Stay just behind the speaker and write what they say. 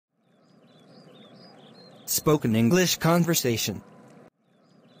Spoken English Conversation.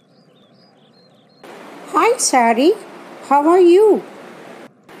 Hi, Sari. How are you?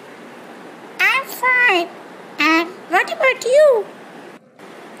 I'm fine. And what about you?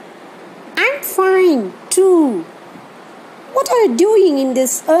 I'm fine, too. What are you doing in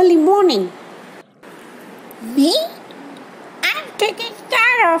this early morning? Me? I'm taking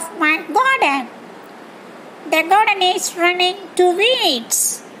care of my garden. The garden is running to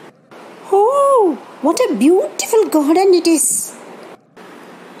weeds. Oh, what a beautiful garden it is.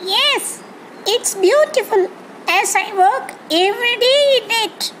 Yes, it's beautiful as I work every day in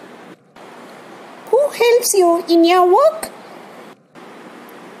it. Who helps you in your work?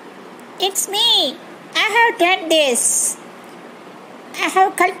 It's me. I have done this. I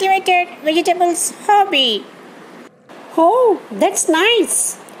have cultivated vegetables hobby. Oh, that's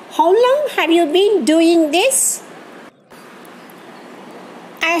nice. How long have you been doing this?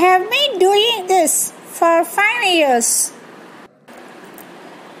 I have been doing this for 5 years.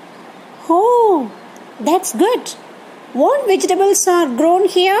 Oh, that's good. What vegetables are grown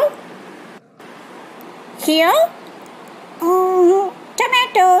here? Here?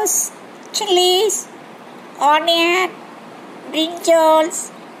 Tomatoes, chilies, onion,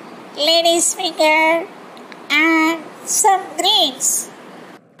 brinjals, lady's finger, and some greens.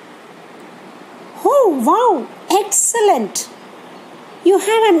 Oh, wow, excellent. You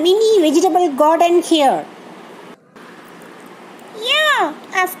have a mini vegetable garden here. Yeah,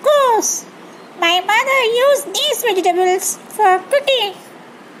 of course. My mother used these vegetables for cooking.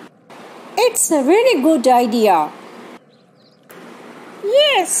 It's a very good idea.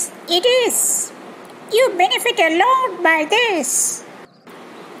 Yes, it is. You benefit a lot by this.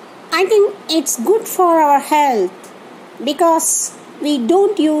 I think it's good for our health because we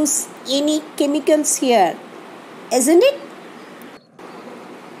don't use any chemicals here, isn't it?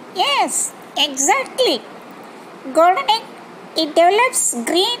 Yes, exactly. Gardening, it develops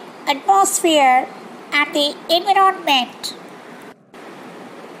green atmosphere and the environment.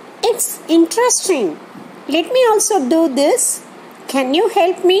 It's interesting. Let me also do this. Can you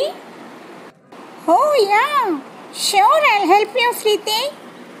help me? Oh yeah, sure, I'll help you, Preeti.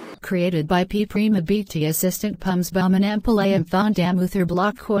 Created by P. Prima BT Assistant Pums Bauman Ampalayam Thondam Uther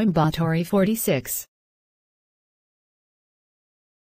Block Coimbatore 46.